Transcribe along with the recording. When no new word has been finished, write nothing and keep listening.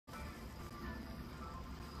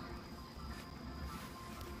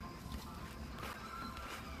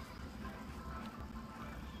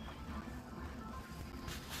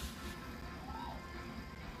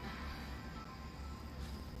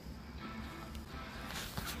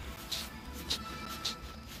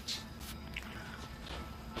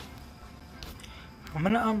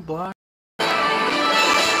I'm gonna unblock.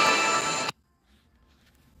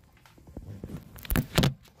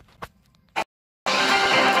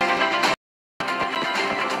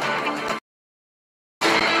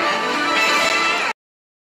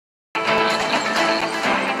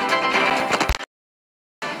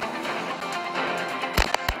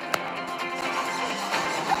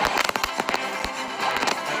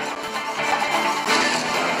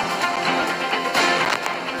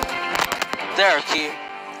 There, Q.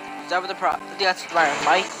 Is that what the problem? That's my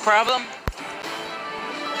mic problem?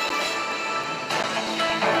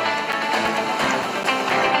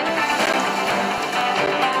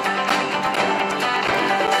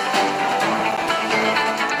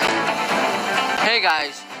 Hey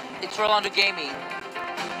guys, it's Rolando Gaming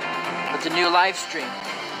with the new live stream.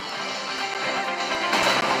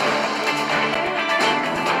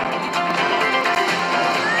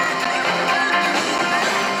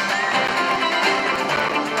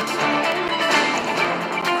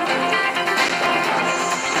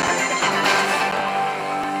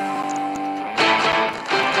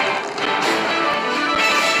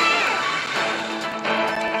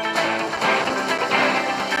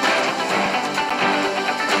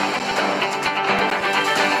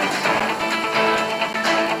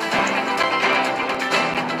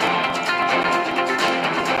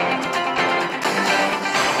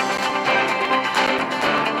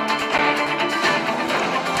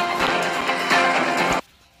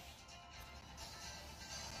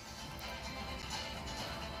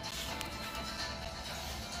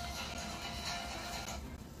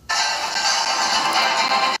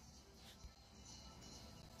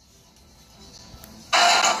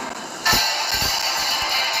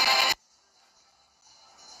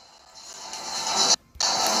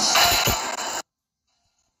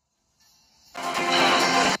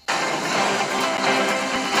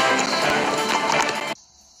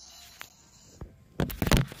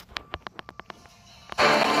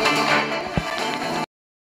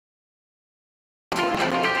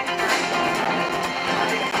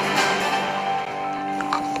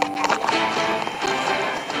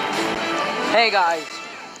 Hey guys,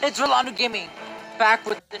 it's Rolando Gaming, back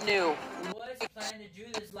with the new. Was planning to do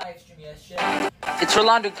this live stream yesterday. It's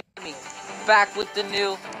Rolando Gaming, back with the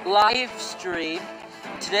new live stream.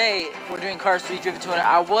 Today we're doing Cars 3 Driven to Winner.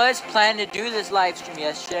 I was planning to do this live stream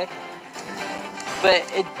yesterday, but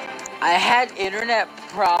I had internet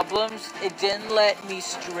problems. It didn't let me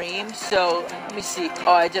stream. So let me see.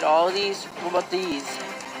 Oh, I did all of these. What about these?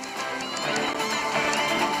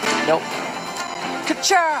 Nope.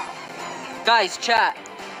 Ka-chow! Guys, chat.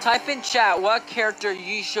 Type in chat what character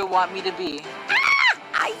you should want me to be.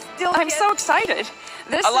 I'm so excited.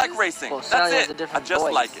 I like racing. Well, That's Sally has a it. I different just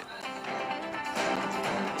voice. like it.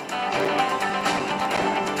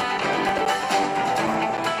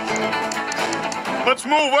 Let's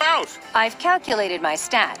move out! I've calculated my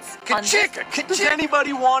stats. Does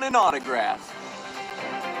anybody want an autograph?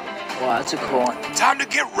 Wow, that's a cool one. Time to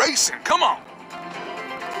get racing, come on!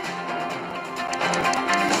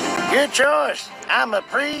 Your choice. I'm a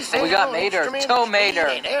pre-sale We got Mater, instrument Toe speed Mater.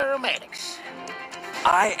 and aromatics.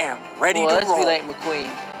 I am ready Well, to let's roll. be Lightning McQueen.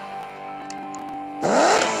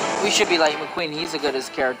 We should be Lightning McQueen. He's a good as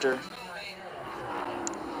character.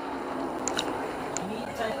 You need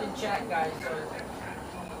to type in chat, guys.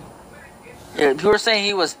 Yeah, people were saying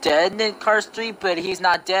he was dead in Cars 3, but he's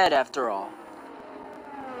not dead after all.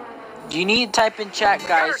 You need to type in chat,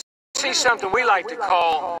 guys. See something we like to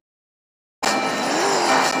call...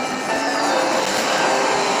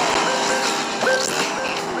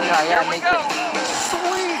 Yeah, make it.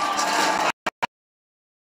 Sweet!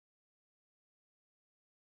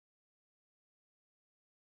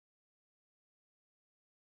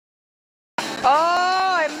 Oh,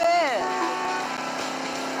 I missed.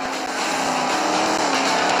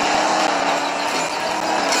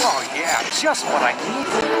 Oh yeah, just what I need.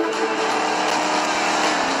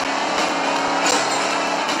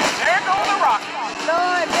 There go the rockets! No,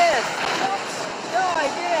 I missed. No, I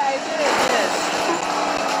did miss.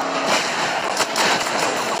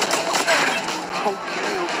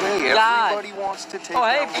 Okay, God. everybody wants to take Oh,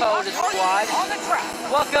 hey, down Poda Squad. On the track!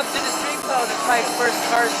 Welcome to the stream, Poda. It's my first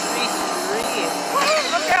Cars 3 stream.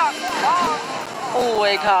 Look out! Oh,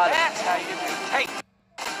 wait, God. That's how you do take.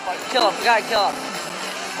 Kill him. We gotta kill him.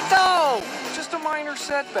 No! Just a minor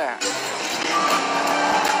setback.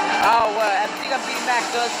 Oh, I think I'm beating Mac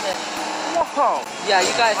Guzman. Whoa! Yeah,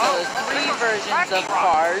 you guys know there's 3 versions of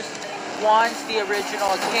Cars. One's the original.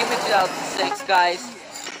 It came in 2006, guys.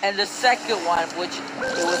 And the second one, which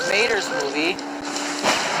it was Mater's movie,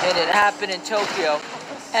 and it happened in Tokyo.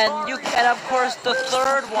 And of course the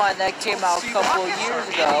third one that came out a couple of years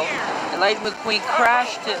ago, Lightning McQueen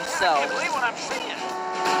crashed himself,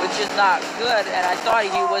 which is not good, and I thought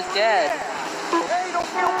he was dead.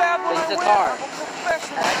 But he's a car.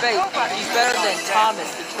 And I bet he's better than Thomas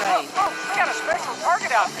the Train. We got a special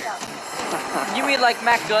target out there. You mean like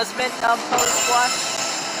Matt Guzman, Post Watch?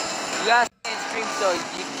 You gotta stay in stream so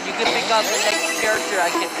you can pick out the next character I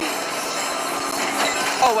can be.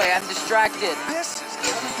 Oh wait, I'm distracted. This is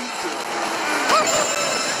gonna be good.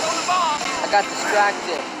 I got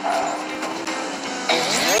distracted.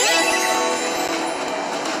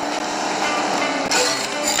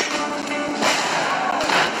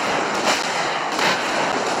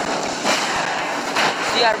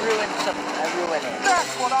 See, I ruined something. I ruined it.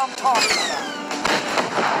 That's what I'm talking about.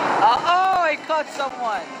 Uh-oh, I caught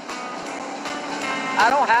someone. I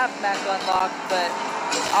don't have Mac unlocked, but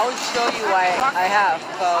I'll show you why I have,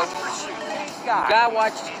 folks. You gotta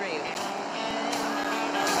watch the stream.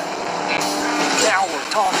 Now we're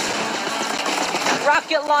talking.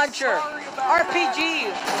 Rocket launcher! RPG!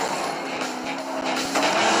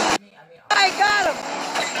 I got him!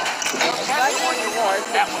 That one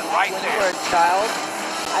right when there. you were a child,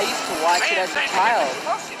 I used to watch it as a child.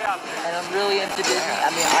 And I'm really into Disney. I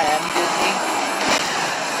mean, I am Disney.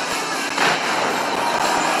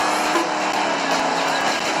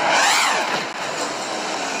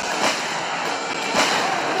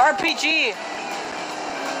 RPG!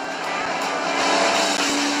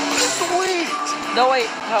 Sweet! No, wait.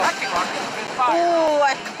 Oh. Fire. Oh,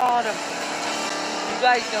 I caught him. You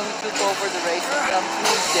guys know who took over the race?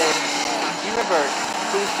 Cruz did. You remember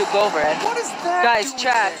Cruz took over. And What is that? guys, doing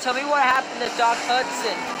chat, there? tell me what happened to Doc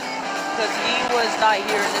Hudson. Because he was not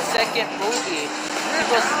here in the second movie.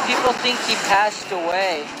 People think he passed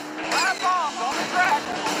away. Five bombs on the track.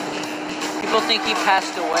 People think he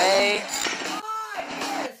passed away.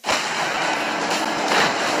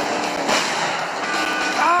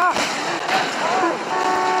 Ah!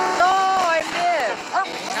 No, I missed. Oh,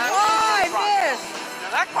 I missed.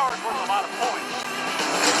 Now that car is worth a lot of points.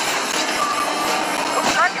 Those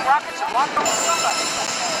tracking rockets have locked on somebody.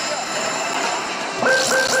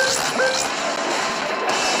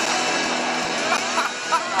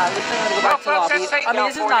 At least I'm gonna go back to the lobby. I mean,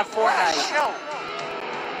 this is not Fortnite.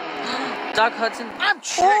 Doc Hudson.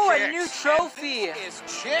 Oh, a new trophy. It's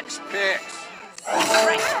Chicks Picks.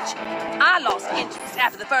 I lost interest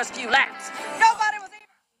after the first few laps. Nobody was even...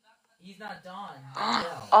 He's not Don.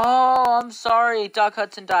 Oh, I'm sorry. Doc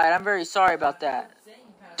Hudson died. I'm very sorry about that.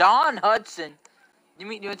 Don Hudson. You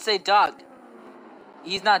would say Doc.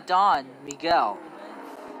 He's not Don. Miguel.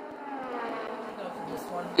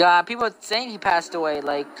 Yeah, people are saying he passed away.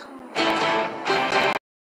 Like,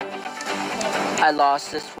 I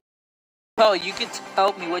lost this one. Oh, you could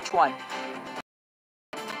tell me which one.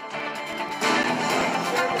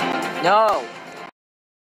 No.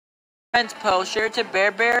 Friends, Poe, share it to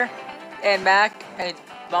Bear Bear and Mac and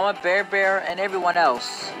Mama Bear Bear and everyone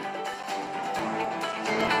else.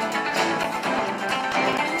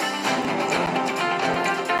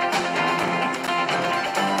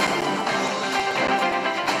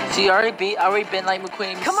 See, I already been like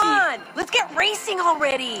McQueen. Come on, let's get racing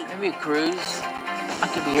already. Maybe a cruise. I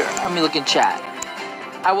could be here. Let me look in chat.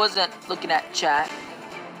 I wasn't looking at chat.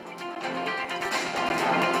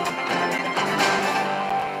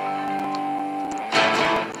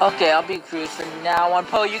 Okay, I'll be cruise from now on.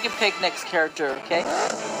 Poe, you can pick next character, okay?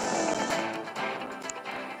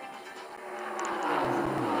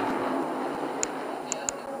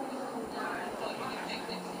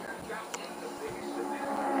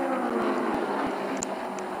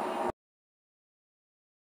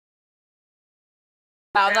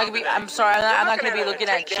 I'm sorry, I'm not gonna be looking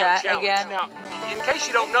at chat again. Now, in case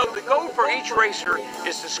you don't know, the goal for each racer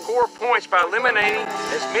is to score points by eliminating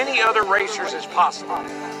as many other racers as possible.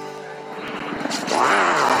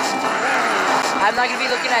 I'm not gonna be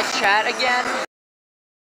looking at chat again.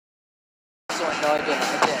 Sorry, no, I didn't.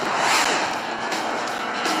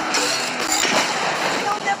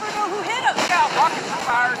 You'll never know who hit him. Look out, rockets are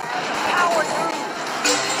fired. Power through.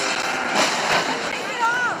 Take it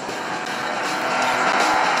off.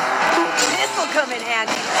 This'll come in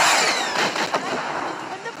handy.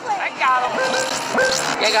 I got him.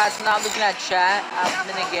 Yeah, guys, I'm not looking at chat. I'm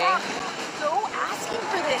in the game. So asking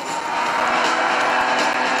for this.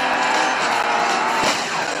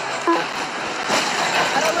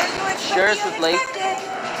 Share us with Blake.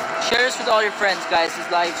 Share us with all your friends, guys. This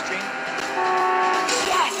live stream.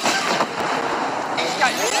 Yes.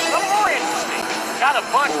 Got a little more interesting. Got a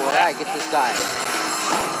bunch. Oh, I gotta get this guy.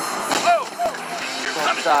 Whoa.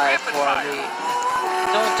 Don't die for me.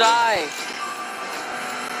 Don't die.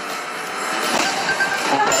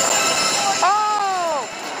 Oh!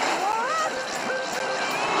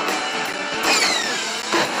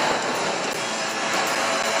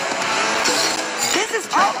 This is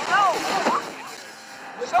Oh, no!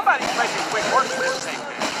 Somebody's making quick work of this thing.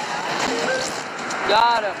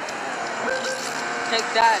 Got him. Take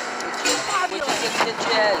that. Witches get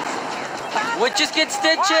stitches. Witches get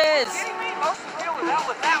stitches. Are you kidding me? Most of the field is out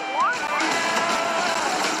with that one.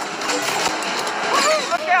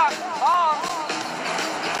 Look out!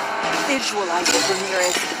 visualize it,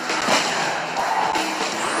 Ramirez.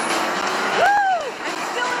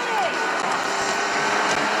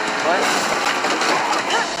 What?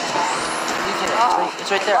 You did it.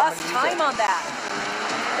 It's right there. Lost time on that.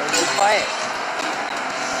 Be quiet.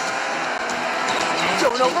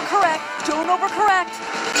 Don't overcorrect. Don't overcorrect.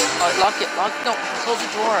 Oh, lock it. Lock. No, close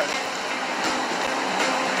the door.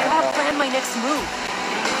 I gotta plan my next move.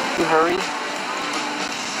 You hurry.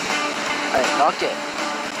 Alright, lock it.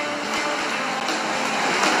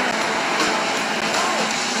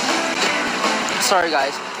 Sorry,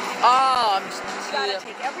 guys. Oh, I'm just Gotta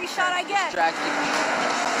take every shot I get. distracted.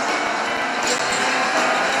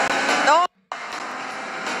 No.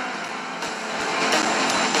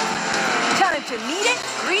 Time to meet it,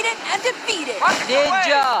 greet it, and defeat it.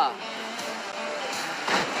 Ninja.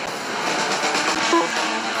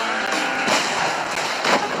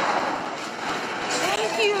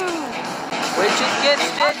 Thank you. Witches get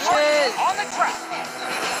stitches. On the track.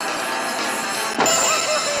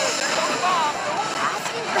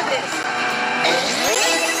 Asking for this.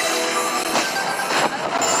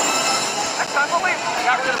 That's unbelievable.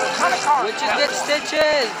 Got rid of a ton of cars. Witches get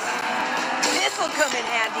stitches. This'll come in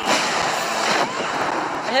handy.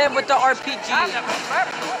 Hit him with the RPG. I've never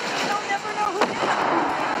slept. You'll never know who did it.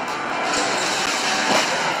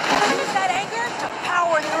 Use that anger to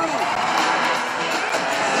power through.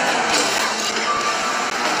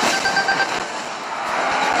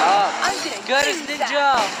 Oh, I'm gonna good as use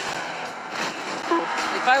ninja.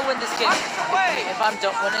 If I win this game, if I'm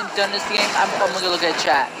done this game, I'm gonna look at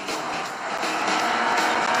chat.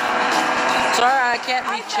 Sorry, I can't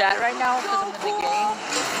read chat right now because I'm in the game.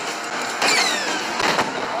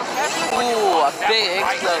 Ooh, a big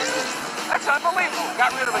explosion. That's unbelievable.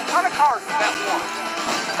 Got rid of a ton of cars with that one.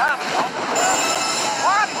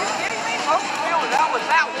 What? Are you kidding me? Most of the field is out with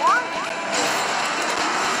that one?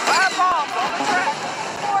 5 bombs on the track.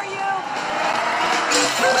 For you.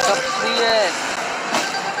 Completed.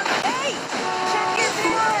 Hey, check your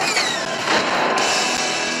feelings.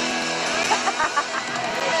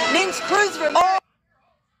 Mince Cruiser. Oh.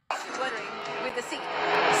 With the C.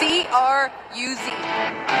 C-R-U-Z.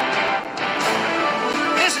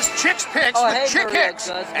 This is Chick's Picks Oh, with hey, Chick Maria Hicks,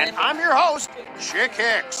 Guzman. and I'm your host, Chick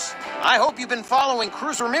Hicks. I hope you've been following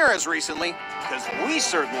Cruz Ramirez recently, because we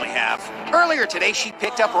certainly have. Earlier today, she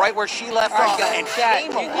picked up right where she left Alright, off guys, and chat.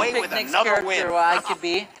 came You can away pick with next another character win. what I could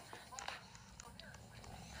be.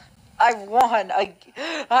 I won. I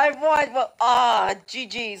won. Well,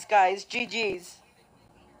 GG's, guys. GG's.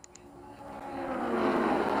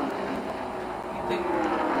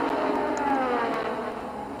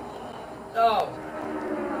 Oh.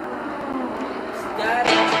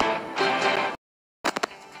 Static.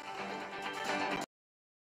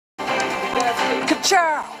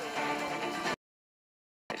 Ka-chow.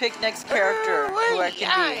 Pick next character who I can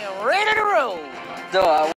be. am ready to roll.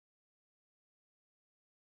 No,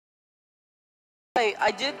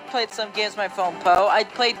 I did play some games on my phone, Poe. I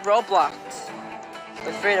played Roblox. I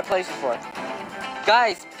was free to play before.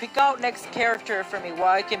 Guys, pick out next character for me, what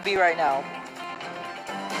I can be right now.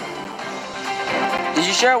 Did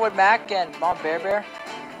you share it with Mac and Mom Bear Bear?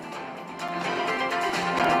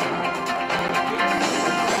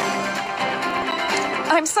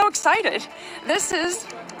 I'm so excited. This is...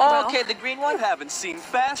 Oh, well, okay, the green one? You haven't seen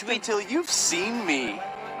fast until you've seen me.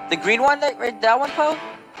 The green one, that one, Poe?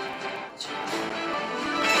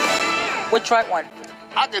 Which right one?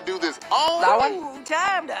 I could do this all That one? Ooh,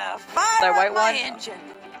 time to fire That white up my one? engine.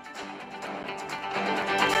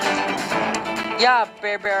 Yeah,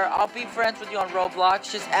 Bear Bear, I'll be friends with you on Roblox.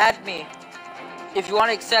 Just add me. If you want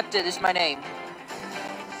to accept it, it's my name.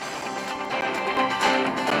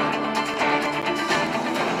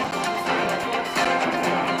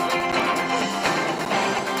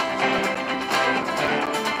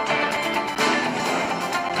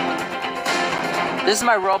 This is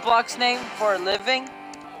my Roblox name for a living.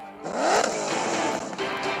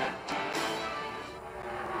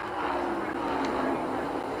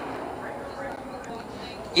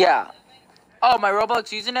 Yeah. Oh, my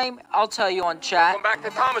Roblox username? I'll tell you on chat. Welcome back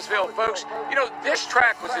to Thomasville, folks. You know, this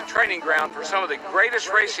track was a training ground for some of the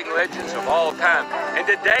greatest racing legends of all time. And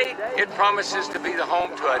today, it promises to be the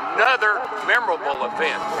home to another memorable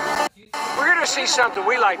event. We're going to see something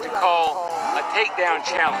we like to call a takedown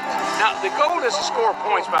challenge. Now, the goal is to score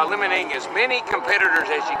points by eliminating as many competitors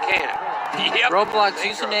as you can. Yep, Roblox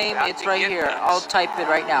username, it's right here. I'll type it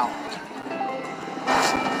right now.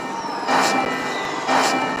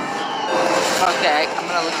 Okay, I'm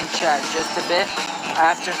gonna look in chat just a bit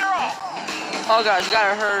after. Oh gosh,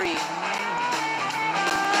 gotta hurry.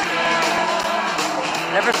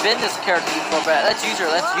 Never been this character before, but let's use her.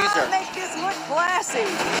 Let's use her. Make this look classy.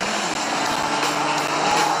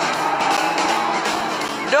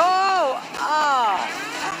 No! Ah!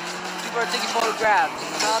 People are taking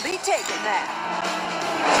photographs. I'll be taking that.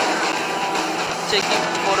 Taking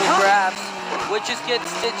photographs. Witches get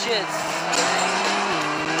stitches.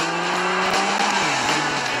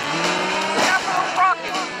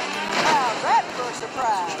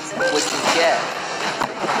 What you get?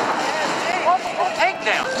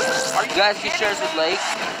 Takedown. You guys can share this with Lake.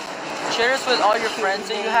 Share this with all your friends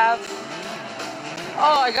that you have.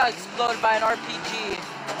 Oh, I got exploded by an RPG.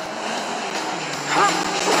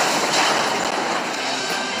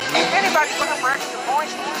 Anybody looking for extra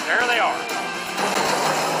points? There they are.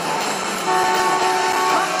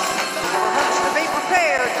 Hurts to be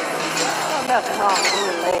prepared. Oh, nothing wrong with a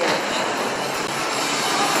little edge.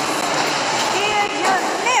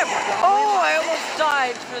 Oh, I almost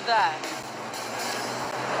died for that.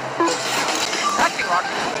 Acting rocket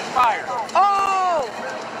is fired. Oh!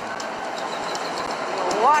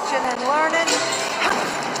 We're watching and learning.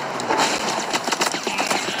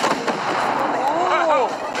 Oh!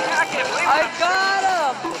 I can't believe I it. got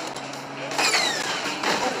him!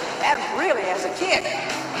 That really has a kick.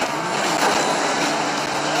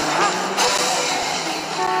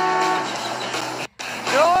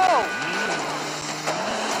 No!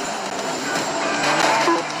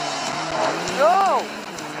 No!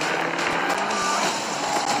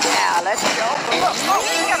 Now, let's go. Look,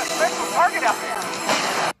 we got a special target out there.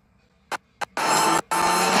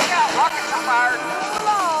 Look out, rockets are fired.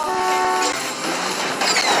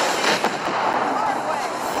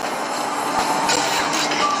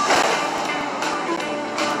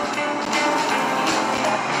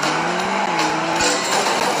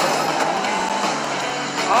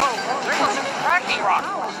 Oh, there goes some tracking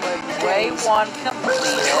rockets. Way one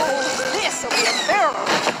completed. This will be a barrel.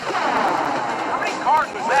 How many cars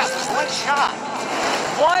was that? One shot.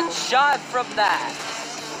 One shot from that.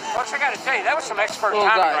 Folks, I gotta tell you, that was some expert Oh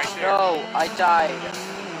timing gosh, right there. no, I died.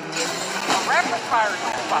 A rapid fire is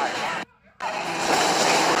on fire.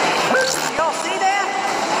 Y'all see that?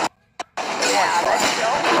 Yeah, let's go.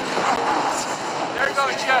 There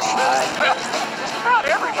goes just about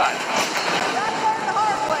everybody. Gotta learn the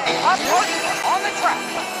hard way. Unfortunately, on the track.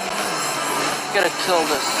 Gotta kill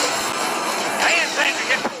this. Man, things are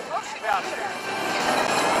getting explosive out there.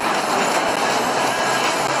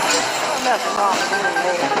 Nothing wrong with a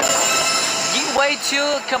little edge. You way to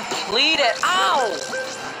complete it. Ow!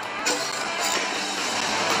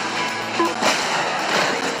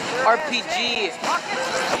 RPG.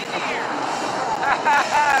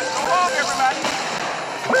 So long, everybody.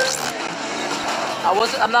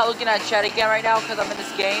 I'm not looking at chat again right now because I'm in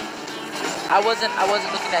this game. I wasn't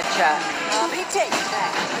looking at chat. I'll be taking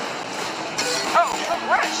that. Oh, the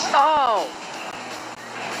rest. Oh!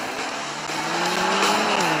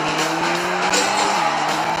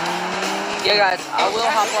 Yeah, guys, I will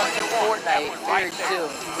hop on to Fortnite very soon.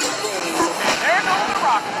 There goes the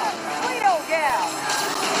rocket. Sweet old gal.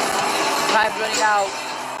 Time's running out.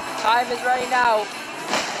 Time is running out.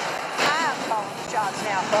 I'm calling the shots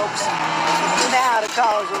now, folks. Now to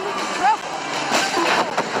cause a little trouble.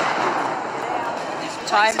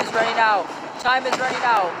 Time is running out. Time is running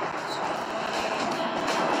out.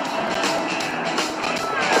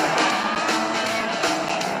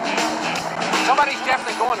 Somebody's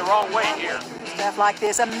definitely going the wrong way here. Stuff like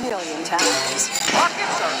this a million times.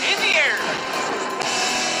 Rockets are in the air.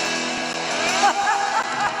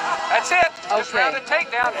 That's it. This round of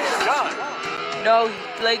takedown is done. No,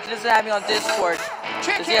 Blake doesn't have me on Discord.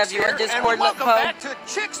 Does he have you on Discord, welcome Poe? back to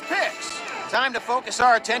Chicks Picks. Time to focus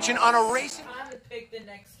our attention on a racing. Time to pick the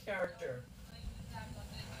next character.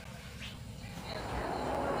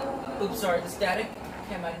 Oops, sorry, the static.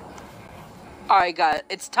 Came on. Alright, guys,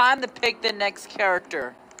 it's time to pick the next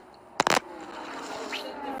character.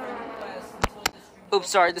 Oops,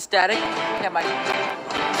 sorry, the static. Came on.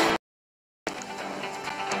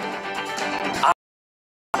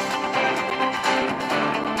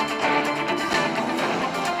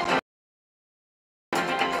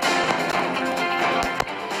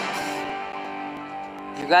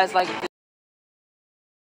 guys like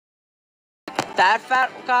that fat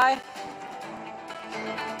guy?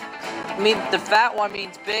 I mean, the fat one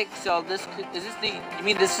means big, so this could, is this the, you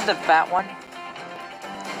mean this is the fat one?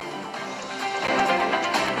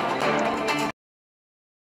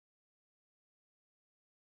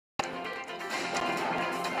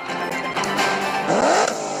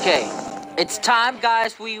 Okay, it's time,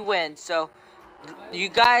 guys, we win, so you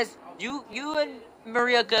guys, you and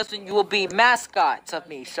Maria Gustin, you will be mascots of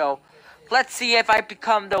me, so let's see if I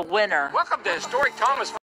become the winner. Welcome to Historic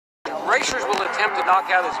Thomas. Racers will attempt to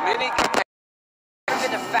knock out as many competitors. Look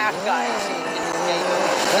at the fat guys in this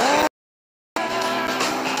game.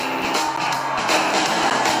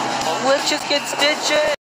 Let's just get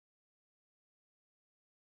stitches.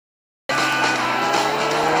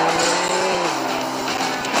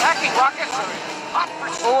 Attacking rockets are hot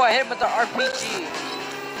pursuit. Oh, I hit him with the RPG.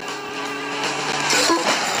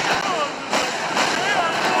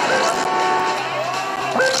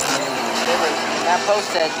 That post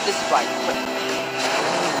says this is right.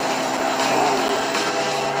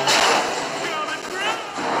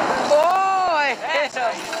 Oh, I hit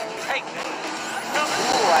him. Hey,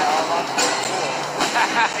 Ooh, I almost.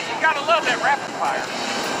 you gotta love that rapid fire.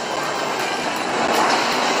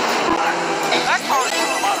 That car is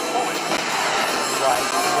doing a lot of points. Right.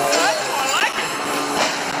 I like it.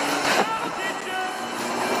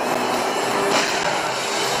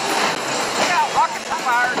 Look out, rockets are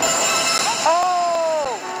fired.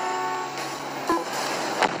 Oh!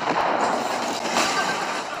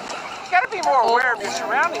 You gotta be more aware of your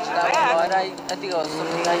surroundings than That that. was what I think it was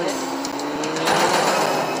something I hit.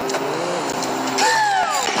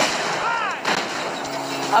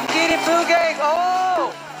 I'm getting Boogang!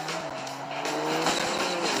 Oh!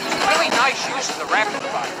 Really nice use of the rapid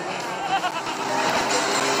fire.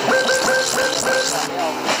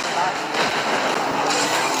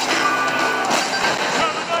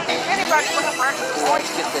 Anybody with a practice Let's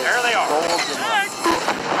get this. There they are. Golden.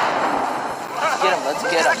 Get him, let's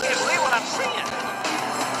get I him. can't believe what I'm seeing.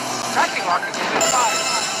 Tracking rockets have been fired.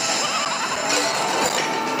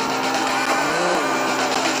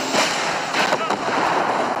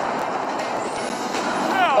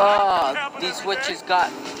 Oh, these witches got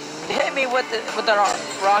hit me with an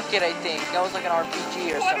rocket, I think. That was like an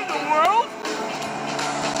RPG or something. What in the world?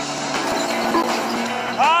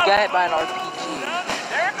 Got hit by an RPG.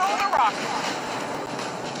 There go the rockets.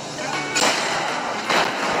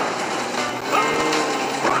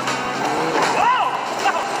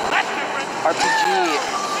 RPG.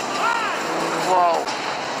 Whoa.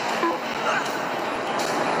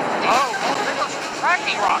 Oh, there goes the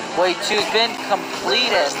tracking rocket. Wait, two's been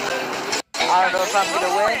completed. I don't know if I'm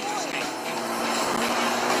gonna win.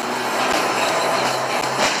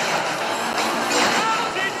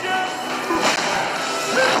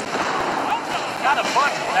 Got a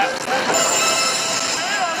bunch of that.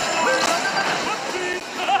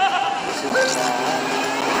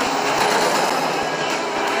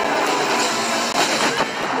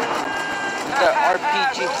 The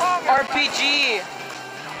RPG. RPG!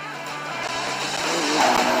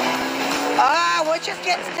 Ah, we'll just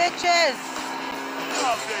get stitches!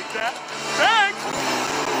 I'll take that. Thanks!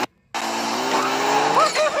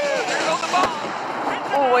 There goes the bomb.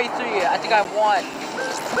 Oh, wait, 3. I think I won.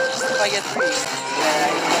 If I get 3.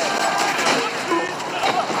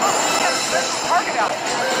 Target out.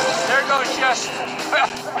 There goes just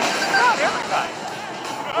not everybody.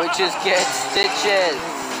 Witches get stitches.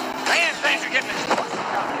 Man, things are getting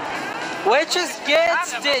Witches get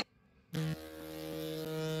stitches.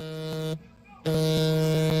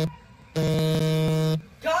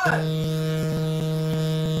 God!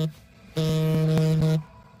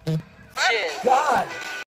 Shit. God!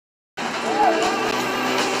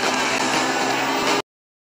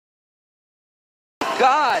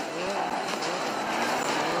 God!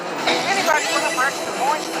 Anybody put up extra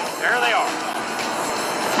points? There they are.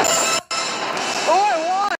 Oh, I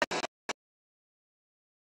won!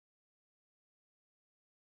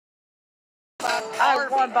 I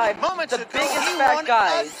won by Moments the ago, biggest he fat won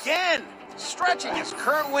guys. again, stretching his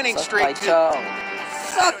current winning Suck my streak to toe.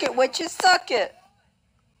 Suck it, witches, suck it!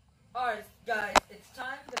 Alright, guys, it's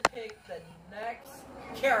time to pick the next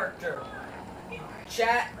character.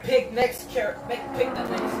 Chat, pick next character. Pick the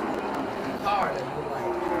next card that you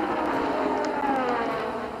like.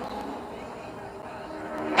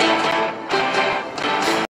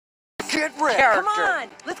 Get ready. Character. Come on,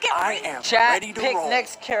 let's get I am Chat, ready to pick roll.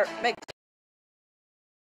 next character.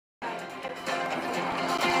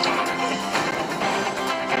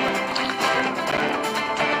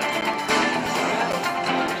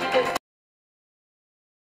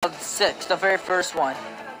 2006, the very first one.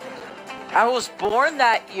 I was born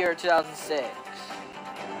that year, 2006.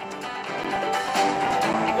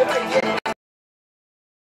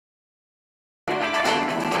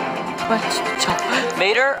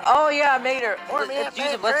 Mater? Oh yeah, Mater. Let's use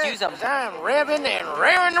him. Let's use him. I'm revving and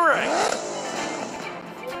raring to run.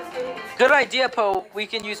 Good idea, Poe. We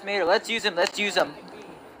can use Mater. Let's use him. Let's use him.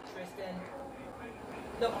 Tristan.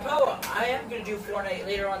 No, Poe, I am gonna do Fortnite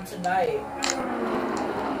later on tonight.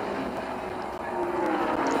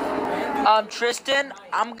 Tristan,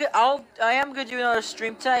 I am gonna do another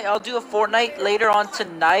stream tonight. I'll do a Fortnite later on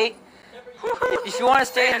tonight. If you want to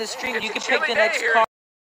stay in the stream, you can pick the next car.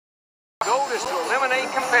 Goal is to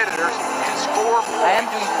eliminate competitors and score points. I am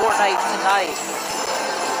doing Fortnite tonight.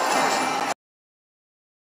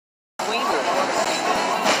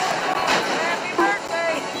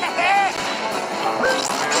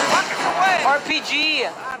 RPG!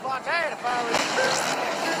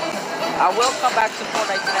 I will come back to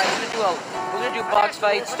Fortnite tonight. We're gonna do box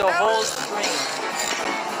fights the whole stream.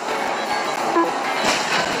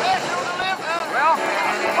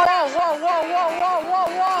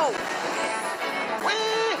 Whoa!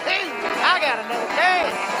 I got another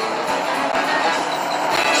chance.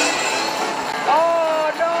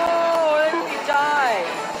 Oh no! Let me die.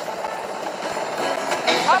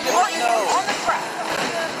 On the track.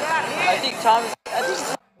 I think Thomas. I think he's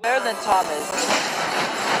better than Thomas.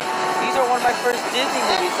 These are one of my first Disney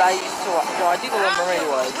movies I used to watch. No, I think The Little Mermaid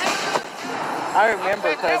was. I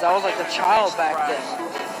remember because I was like a child back then.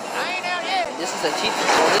 This is a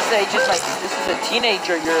this is a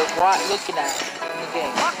teenager you're looking at in the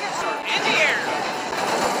game. In the air.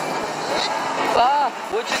 Ah,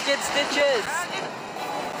 would you get stitches?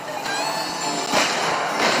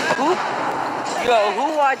 Who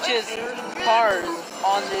watches Cars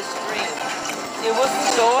on this stream? It was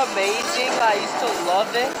so amazing. I used to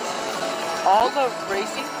love it. All the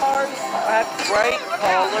racing cars have bright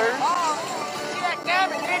colors.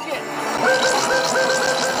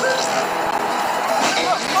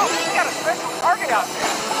 Oh, you got a special target out there.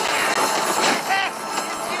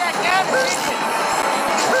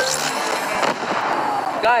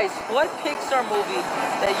 Guys, what Pixar movie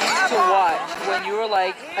that you used to watch when you were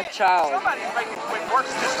like a child? Somebody's making quick work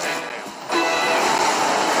of this thing.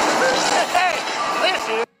 Hey,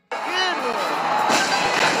 listen. Good one.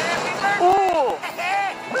 Ooh!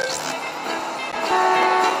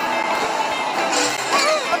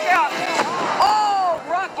 Look out. Oh,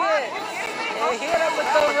 rocket! They hit him with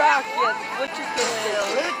the rocket. Which is the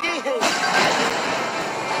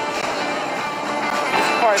This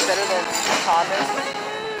car is better than Thomas.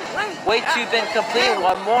 Wait till you've been complete.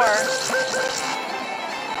 One more.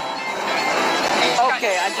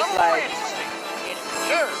 Okay, I just lied.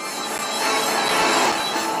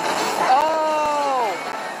 Oh!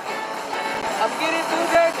 I'm getting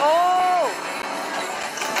booted. Oh!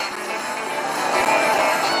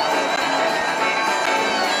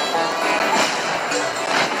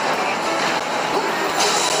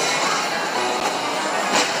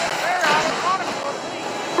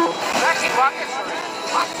 Actually, rockets are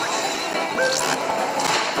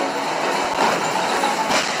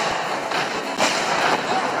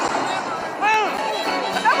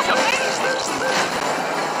that was amazing.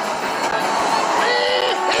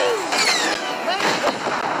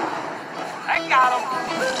 I got him.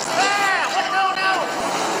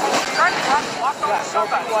 Trying to walk over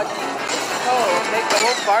somebody. Oh, make the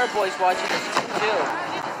whole Fire Boys watching this too.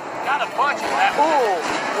 Got a bunch of that. Oh,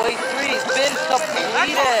 wave 3 has been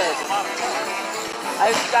completed.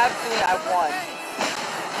 I won.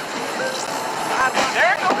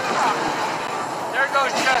 There goes the rocket. There goes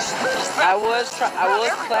Justin. I was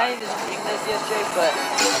planning to stream this yesterday, but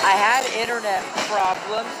I had internet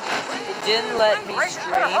problems. It didn't let me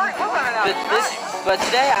stream. But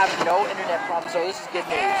today I have no internet problems, so this is good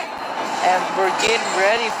news. And we're getting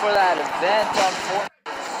ready for that event on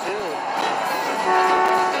Fortnite soon.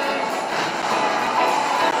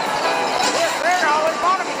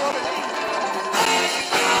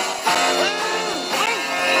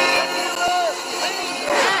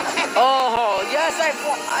 Oh, yes,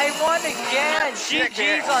 I won again.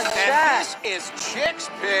 GG's on chat. And this is Chicks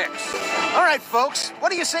Picks. All right, folks, what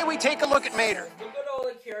do you say we take a look at Mater? Look at all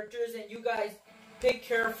the characters, and you guys pick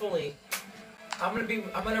carefully. I'm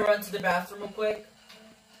gonna run to the bathroom real quick.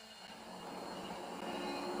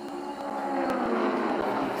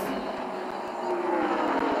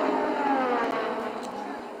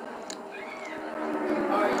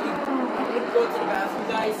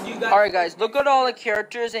 Alright guys, look at all the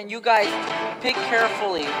characters and you guys pick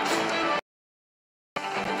carefully.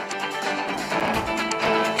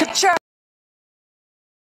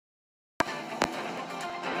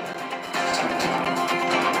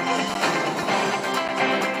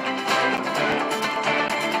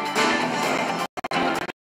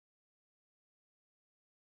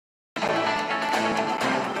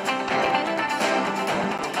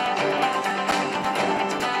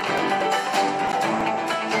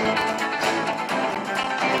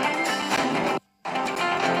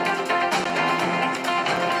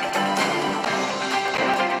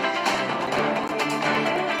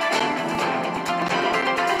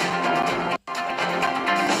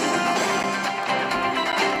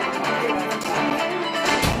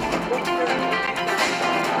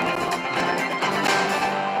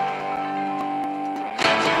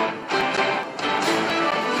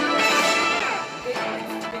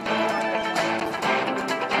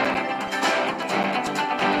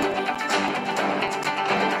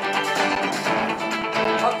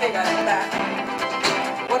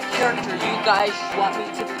 guys want me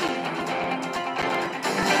to be.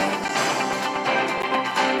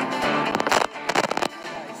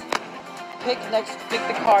 Pick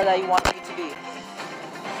the car that you want me to be.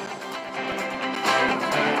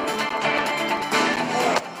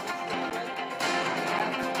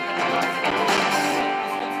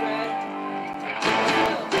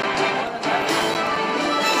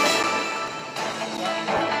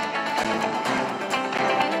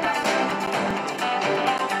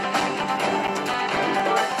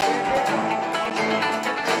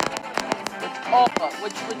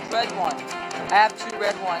 Which red one? I have 2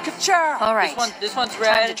 red ones. All right. This one's Time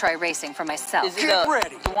red. to try racing for myself. Is it the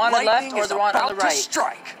one on the left or the one on the right?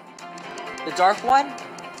 Strike. The dark one?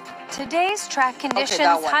 Today's track conditions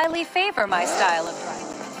that one. highly favor my style of driving.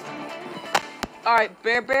 All right,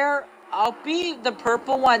 Bear. I'll be the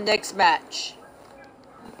purple one next match.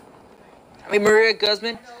 I mean, Maria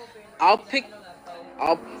Guzman. I'll pick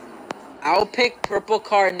purple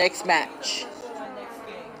car next match.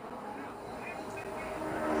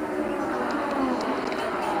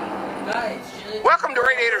 Welcome to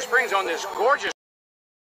Radiator Springs on this gorgeous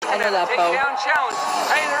I know that, Bo. takedown challenge.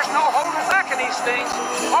 Hey, there's no holding back in these things.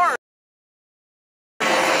 Hard.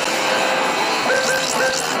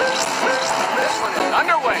 This one is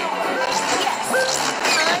underway.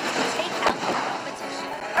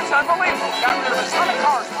 That's unbelievable. Got rid of a ton of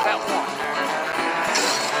cars with that one.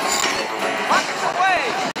 Rockets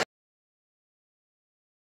away.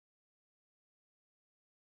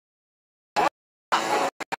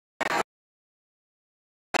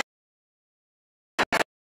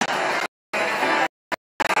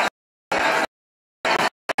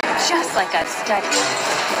 Just like I've studied.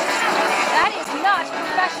 That is not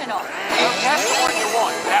professional. Well, that's the one you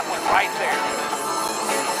want. That one right there.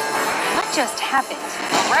 What just happened?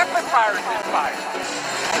 A rapid fire has been fired.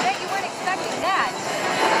 I bet you weren't expecting that.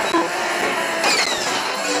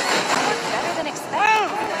 That was better than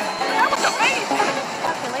expected. That was amazing.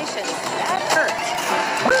 Calculations, that hurt.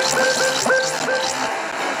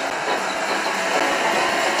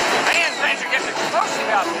 Man, things are getting explosive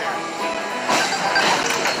out there.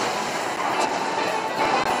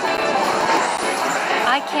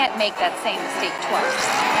 I can't make that same mistake twice.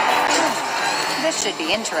 This should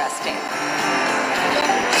be interesting.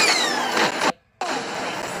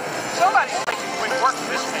 Somebody's making quick work of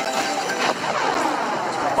this thing.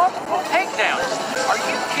 Multiple takedowns. Are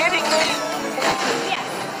you kidding me? Yes.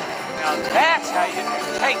 Now that's how you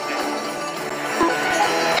take that.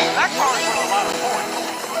 That car is worth a lot of points.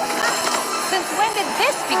 Since when did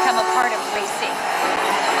this become a part of racing?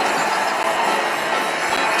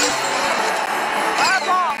 Five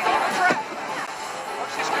long on the track.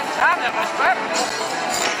 Looks just couldn't time that much better.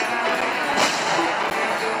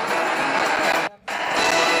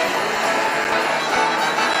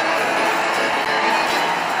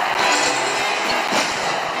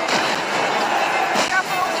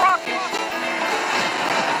 Capital Rocket.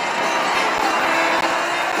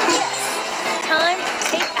 Yes. Time to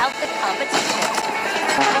take out the competition.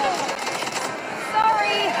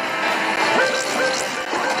 Sorry.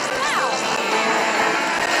 Wow.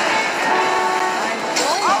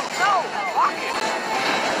 Oh no, Rocket.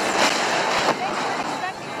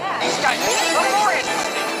 This guy needs a little more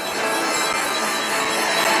interesting.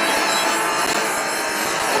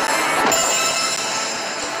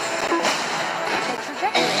 The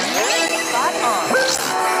trajectory is spot on.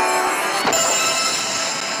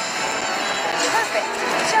 Perfect.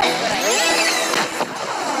 Just what I needed.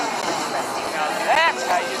 Interesting. Now that's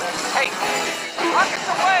how you take it. Rockets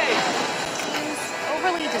away. Seems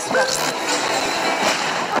overly disruptive.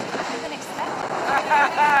 Better than expected.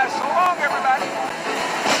 So long, everybody.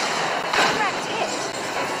 Correct hit.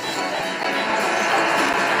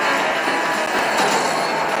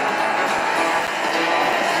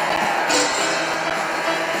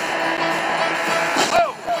 Whoa!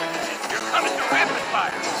 You're coming to rapid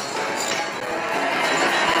fire.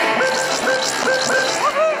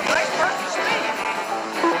 Woohoo! Nice burst of speed.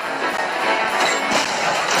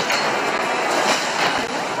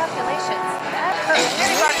 Calculations. That hurt.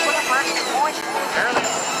 Anybody looking for extra points? Barely.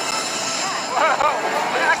 Whoa!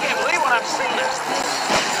 I can't believe what I'm seeing.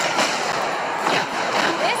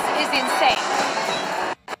 This is insane.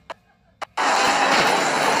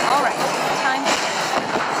 All right, time to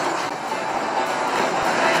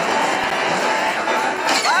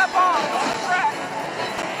Five bombs on the track.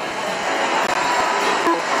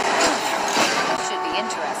 should be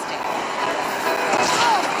interesting.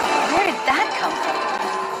 Where did that come from?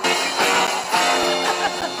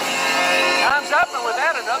 Time's up, and with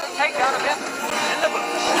that, another takedown event in the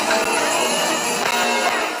books.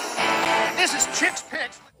 This is Chick's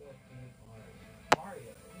Picks.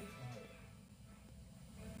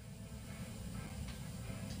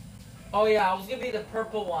 Oh yeah, I was gonna be the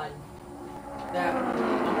purple one. I'm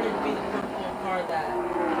gonna be the purple car that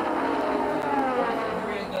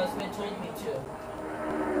Maria Guzman told me to.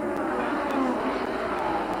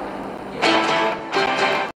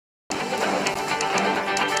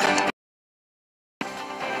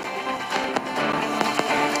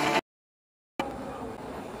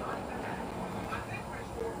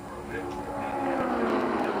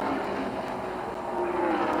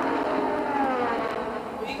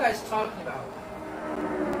 What are you guys talking about?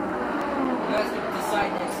 You guys can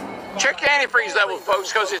decide next. Check your antifreeze level,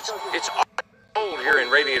 folks, because it's cold here in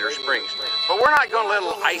Radiator Springs. But we're not going to let a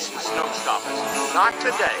little ice and snow stop us. Not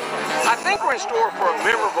today. I think we're in store for a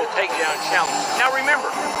memorable takedown challenge. Now remember,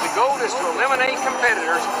 the goal is to eliminate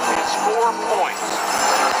competitors and score points.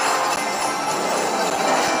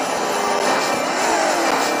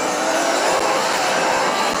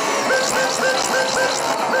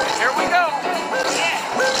 Here we go. Yeah,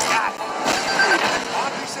 got it.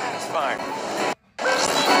 Oddly satisfying.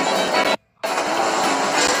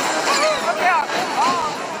 Look out!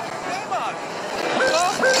 Come on!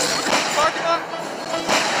 Parking lot?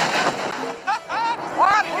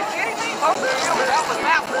 What? Are you kidding me? Oh, that was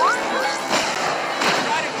that one.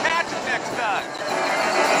 Try to catch it next time.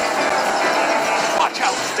 Watch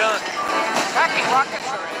how it's done. Packing rockets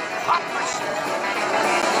are in hot pursuit.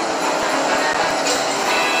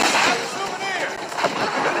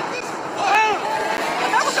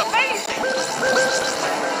 That was amazing!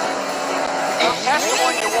 That's the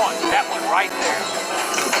one you want. That one right there.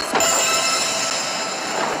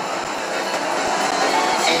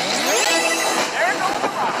 There goes the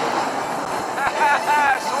rocket.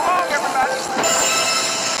 So long, everybody.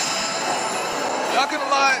 Not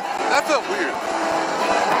gonna lie, that felt weird.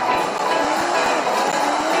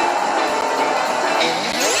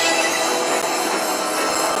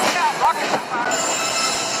 Yeah, rockets are fired.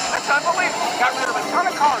 That's unbelievable. Got rid of a ton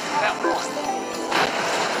of cars with that one.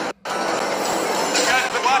 You guys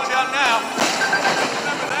better watch out now.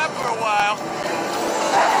 Remember that for a while.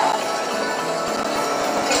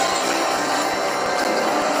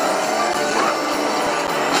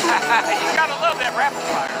 You gotta love that rapid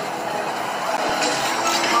fire.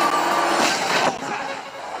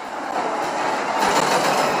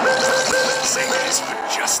 Save this for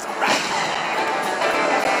just the right.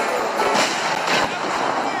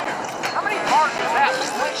 How many cars is that?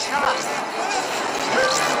 One shot.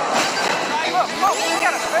 Look, we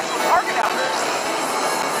got a special target out there.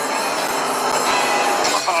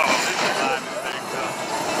 Oh, this time is big stuff.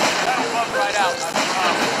 That'll bump right out, I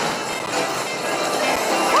promise.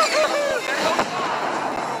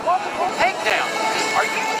 Multiple takedowns. Are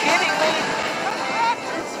you kidding me?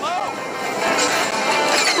 Too slow.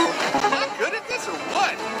 Am I good at this or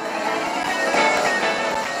what?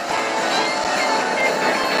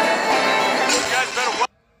 You guys better watch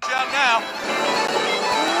out now.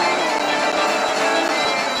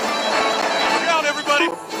 Look out, everybody.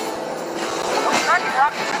 Those tracking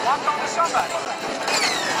rockets have locked onto somebody.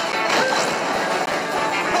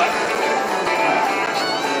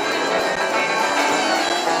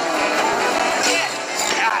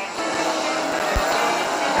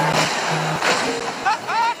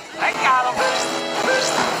 I got him.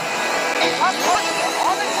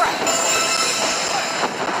 On the track.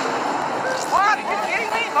 What? Are you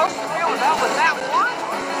kidding me? Most of the field was out with that one?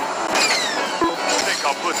 I think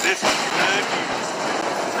I'll put this to good use.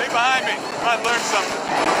 Stay behind me. Might learn something.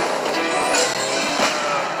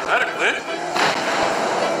 Is that a glitch?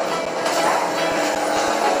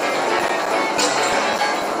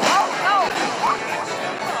 Oh, no.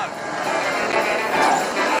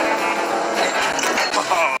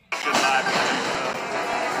 Oh, good life.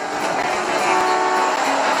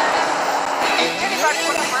 Anybody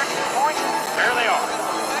put up for extra points? There they are.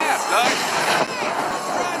 Yeah, Doug.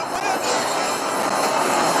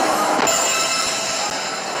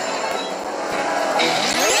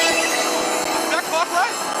 Is that clock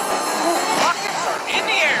right? Rockets are in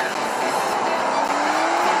the air.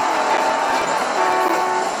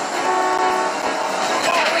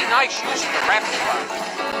 Really nice use of the rapid fire.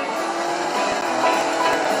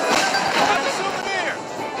 Got a souvenir.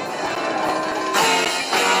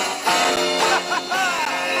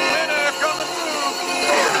 Winner coming through.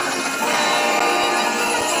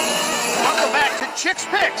 Welcome back to Chick's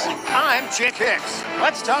Picks. I'm Chick Hicks.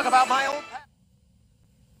 Let's talk about my old pal.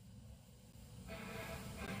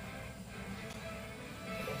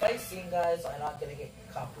 If I sing, guys, I'm not gonna get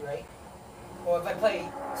copyright. Or if I play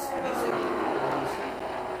music,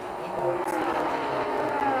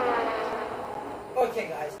 okay,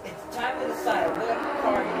 guys, it's time to decide what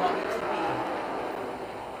car you want me to be.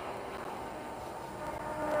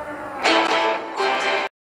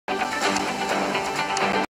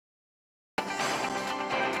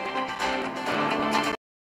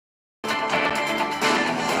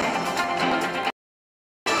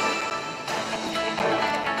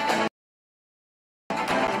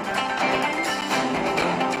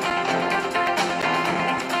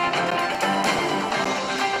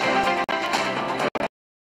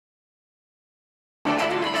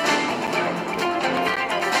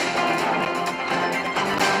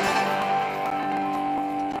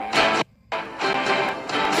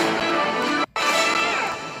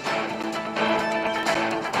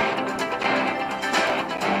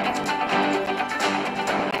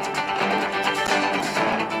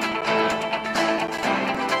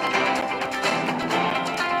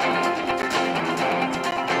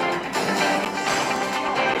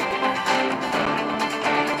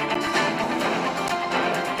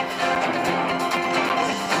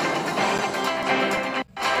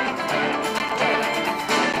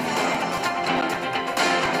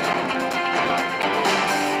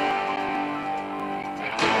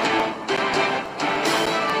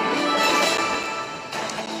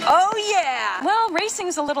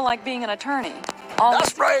 racing's a little like being an attorney. All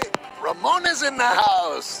That's right. Ramona's in the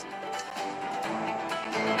house.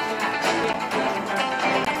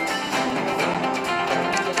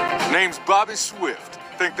 Name's Bobby Swift.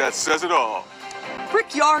 Think that says it all.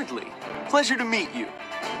 Rick Yardley. Pleasure to meet you.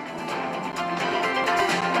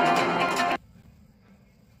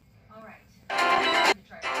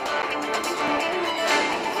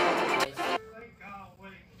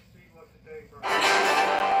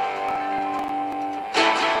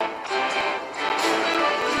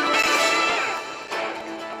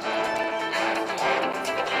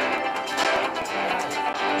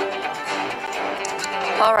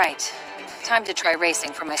 All right. Time to try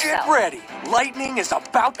racing for myself. Get ready. Lightning is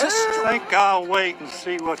about to strike. I think I'll wait and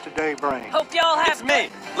see what today brings. Hope y'all have It's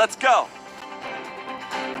me. Let's go.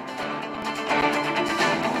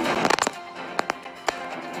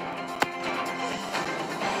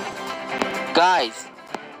 Guys.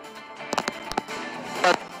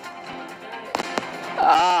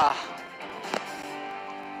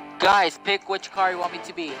 Guys, pick which car you want me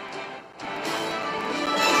to be.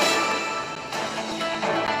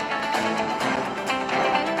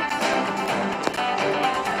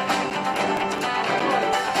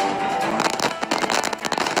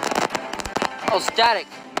 Oh, static.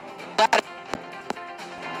 Static.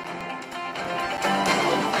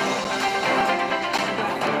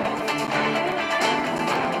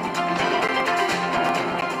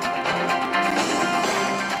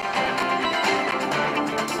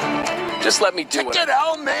 Just let me do it. Check it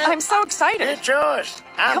out, man. I'm so excited. It's yours.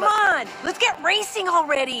 Come on, let's get racing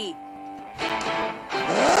already.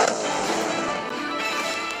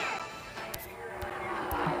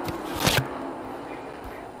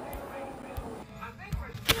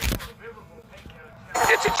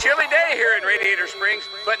 It's a chilly day here in Radiator Springs,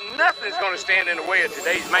 but nothing's going to stand in the way of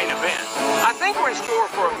today's main event. I think we're in store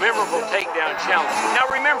for a memorable takedown challenge. Now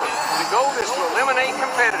remember, the goal is to eliminate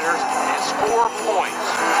competitors and score points.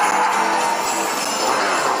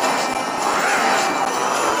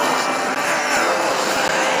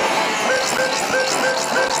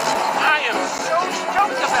 I am so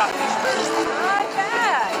stoked about this. Not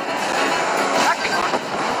bad. I can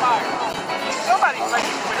fire. Somebody's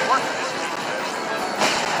making quick work of this.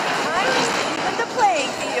 Even the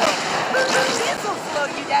playing field. This'll slow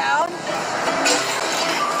you down.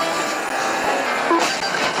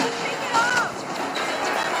 Take it off.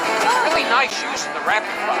 Really nice use of the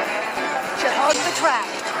rapid fire. Should hug the track.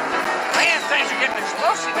 Man, things are getting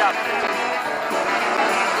explosive out there.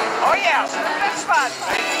 Oh yeah, that spot,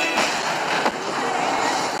 baby.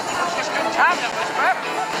 It's just good time that was rapid.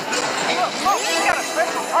 Look, we got a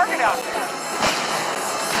special target out there.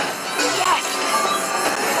 Yes.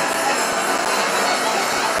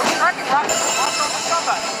 Track it right. Watch over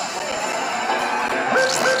somebody.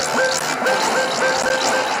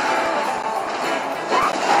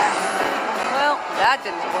 Well, that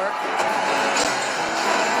didn't work.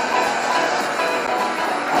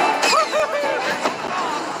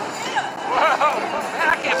 Whoa, man,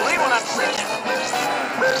 I can't believe what I'm seeing.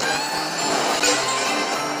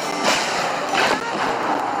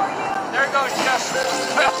 There goes Justin.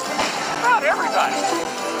 Well, about everybody.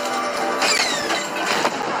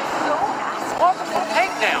 Welcome to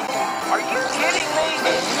Takedown. Are you kidding me?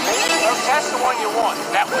 Oh, that's the one you want.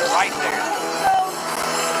 That one right there.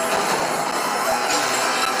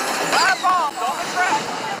 Five bombs on the track.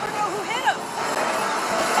 Never know who hit him.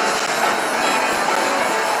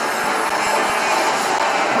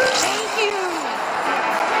 Thank you.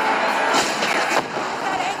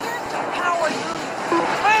 That anchor powered through.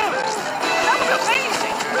 Boom! That was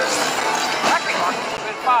amazing. Tracking mark has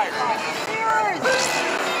been fired.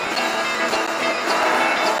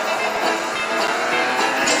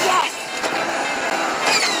 Yes.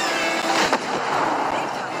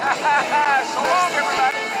 So long,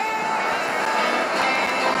 everybody.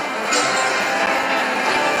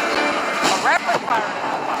 A rapid fire.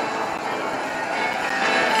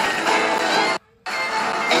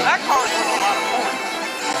 That car's worth a lot of points.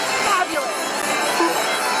 Fabulous.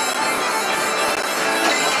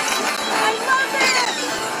 I love it.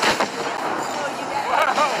 Oh, you guys.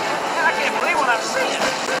 Whoa! Man, I can't believe what I'm seeing.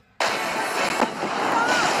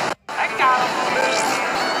 I got him.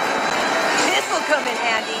 This'll come in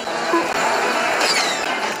handy.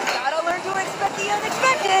 Gotta learn to expect the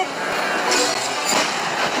unexpected.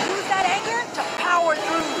 Use that anchor to power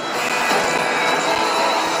through.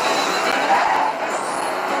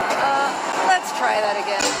 Let's try that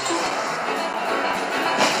again.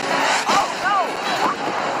 Oh, no!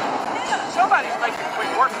 Somebody's making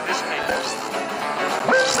quick work of this thing.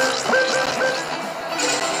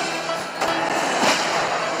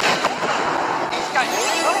 These guys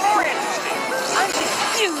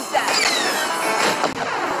use that.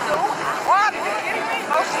 So, What? Are you kidding me?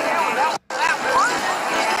 Most of them without that one?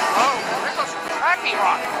 Oh, there goes some tracking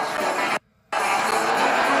rockets.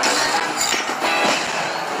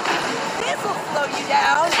 this'll slow you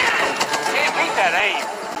down. Can't beat that aim.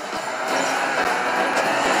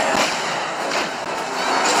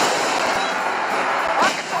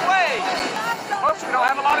 Rockets away! Folks, we don't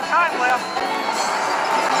have a lot of time left.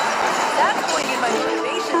 That's going in my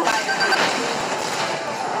motivation diagram.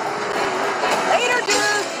 Later,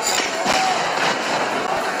 dude.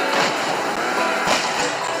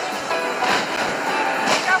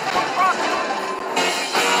 Look out for those rockets.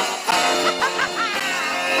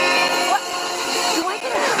 What? Do I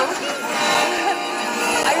get a trophy?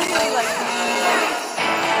 I really like this.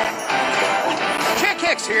 Chick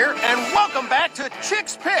Hicks here, and welcome back to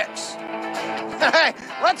Chick's Picks. Hey,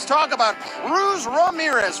 let's talk about Cruz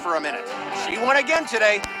Ramirez for a minute. She won again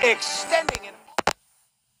today, extending it.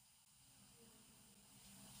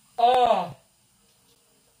 Oh.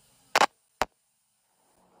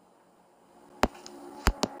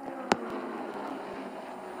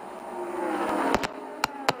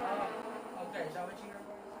 Okay, is that what you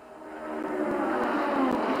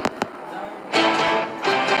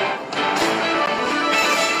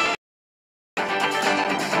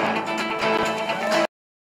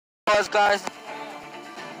guys.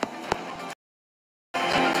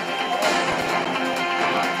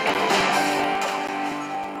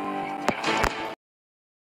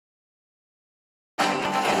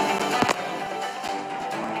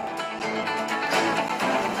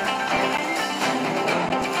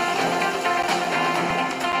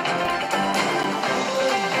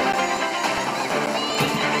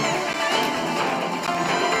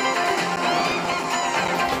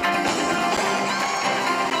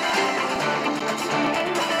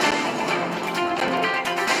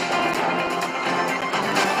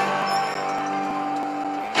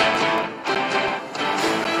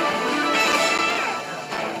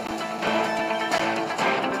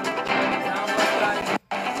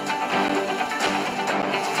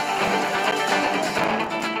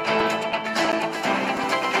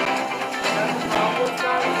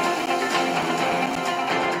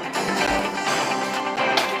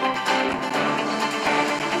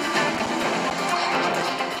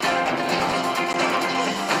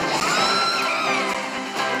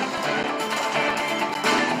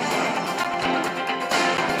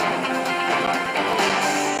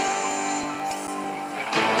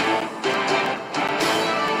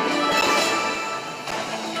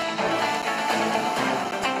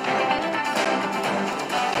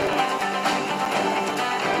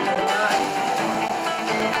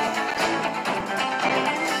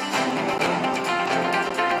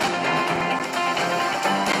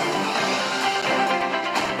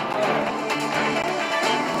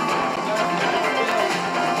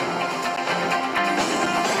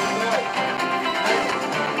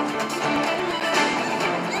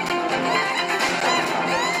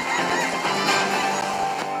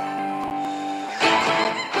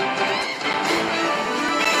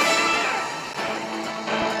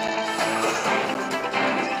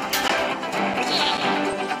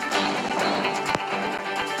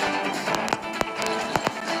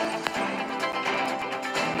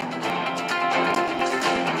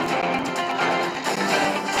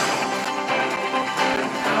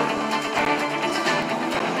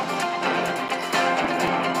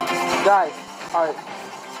 Guys, alright.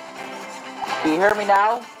 Do you hear me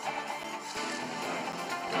now?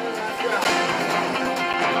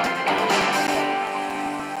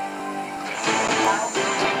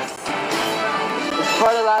 It's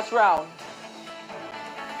part of the last round.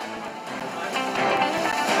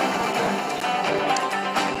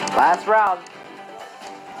 Last round.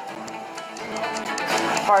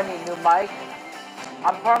 Probably need a new mic.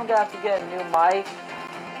 I'm probably gonna have to get a new mic.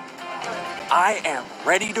 I am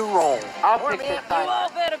ready to roll. I'll pick this time.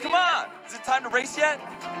 Come on! Is it time to race yet?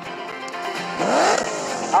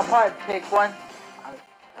 I'll probably pick one.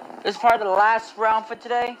 This is part of the last round for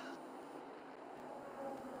today.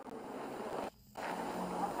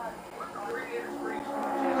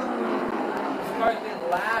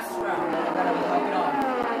 last round that I'm going to be hopping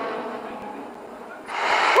on.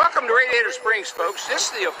 Welcome to Radiator Springs, folks.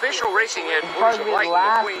 This is the official racing headquarters of Lightning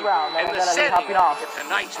McQueen and the setting for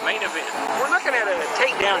tonight's main event. We're looking at a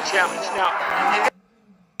takedown challenge. Now,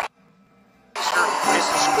 is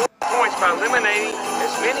to score points by eliminating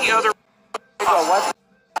as many other...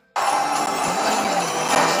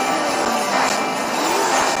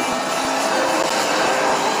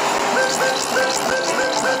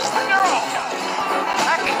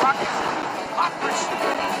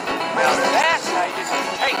 Well, that's how you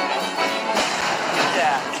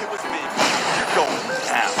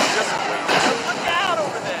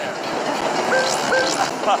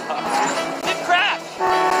Didn't crash.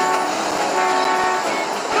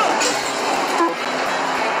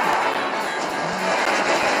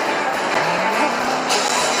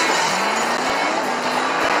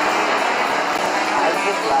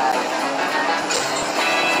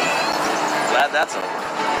 Glad that's over.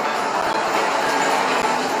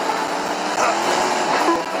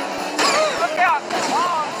 Look out!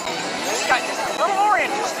 Mom! This guy is a little more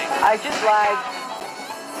interesting. I just lagged.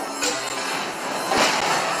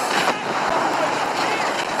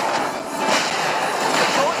 I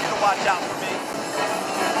told you to watch out for me.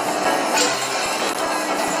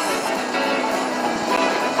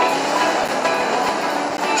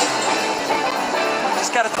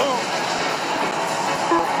 Just gotta boom.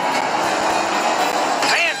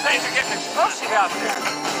 Man, things are getting explosive out there.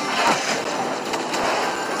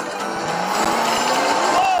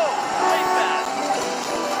 Whoa! Way fast.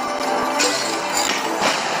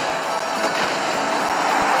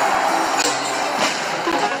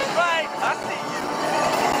 That's right. I see you.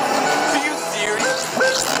 Are you serious?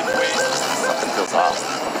 Wait, something feels off.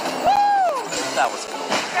 Woo! That was cool.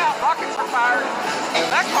 Look out, rockets are fired.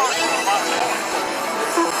 That car's doing a lot of damage.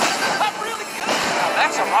 I'm really good. Now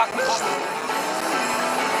that's a rocket.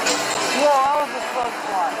 Whoa, that was a close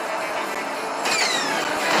one.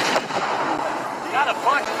 Got a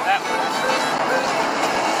bunch of that one.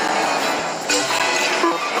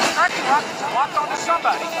 Cracking rockets are locked onto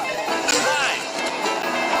somebody. Nice.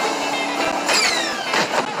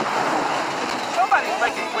 Somebody's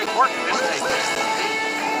making quick work of this thing.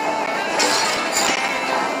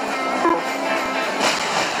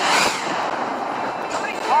 How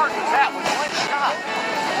many cars was that with one shot?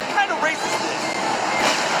 What kind of race is this?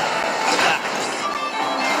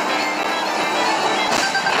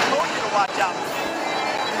 I told you to watch out.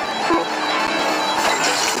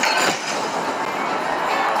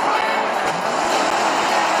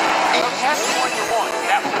 Well, catch the one you want.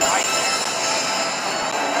 That one right there.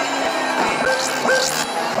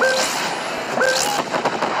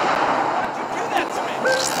 Why'd you do that to me?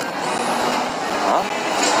 Huh?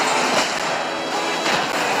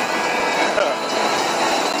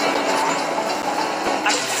 I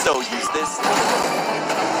can so use this.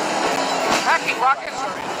 Packing rockets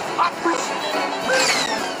are in hot pursuit.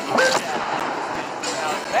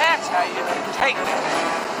 Now that's how you take it.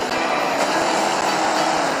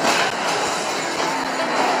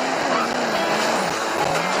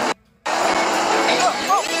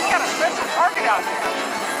 Look, we got a special target out there.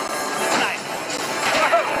 Nice.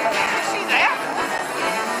 Whoa, you see that?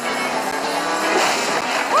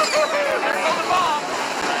 There goes the bomb.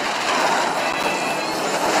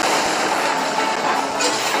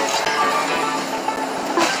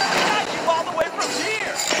 Got you all the way from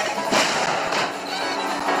here.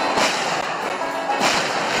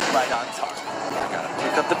 Right on target. I gotta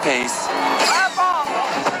pick up the pace. Fire bomb.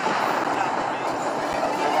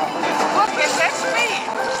 Look at that speed.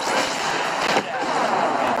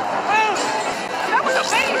 Boom. That was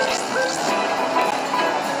amazing.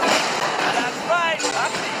 That's right. I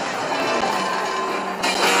see you.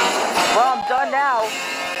 Well, I'm done now.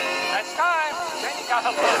 That's time. Then you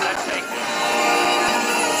gotta load that thing.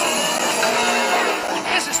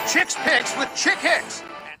 This is Chick's Picks with Chick Hicks.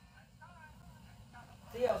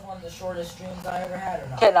 See, that was one of the shortest streams I ever had, or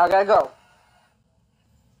not? Okay, now I gotta go.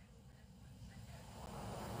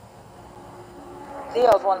 See,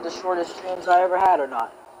 that was one of the shortest streams I ever had, or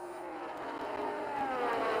not?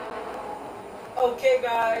 Okay,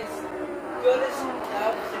 guys. Goodest,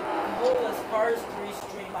 that was the coolest Cars 3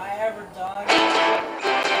 stream I ever done.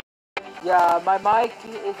 Yeah, my mic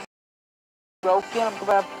is broken. I'm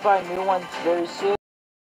gonna have to buy new ones very soon.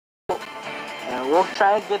 And we'll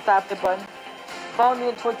try to get that button. Follow me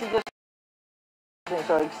on Twitter just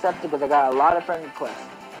so accept it because I got a lot of friend requests.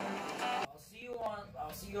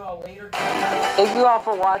 I'll see you all later. Thank you all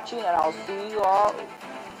for watching, and I'll see you all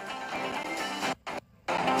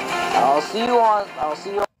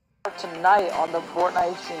tonight on the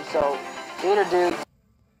Fortnite stream. So later, dude.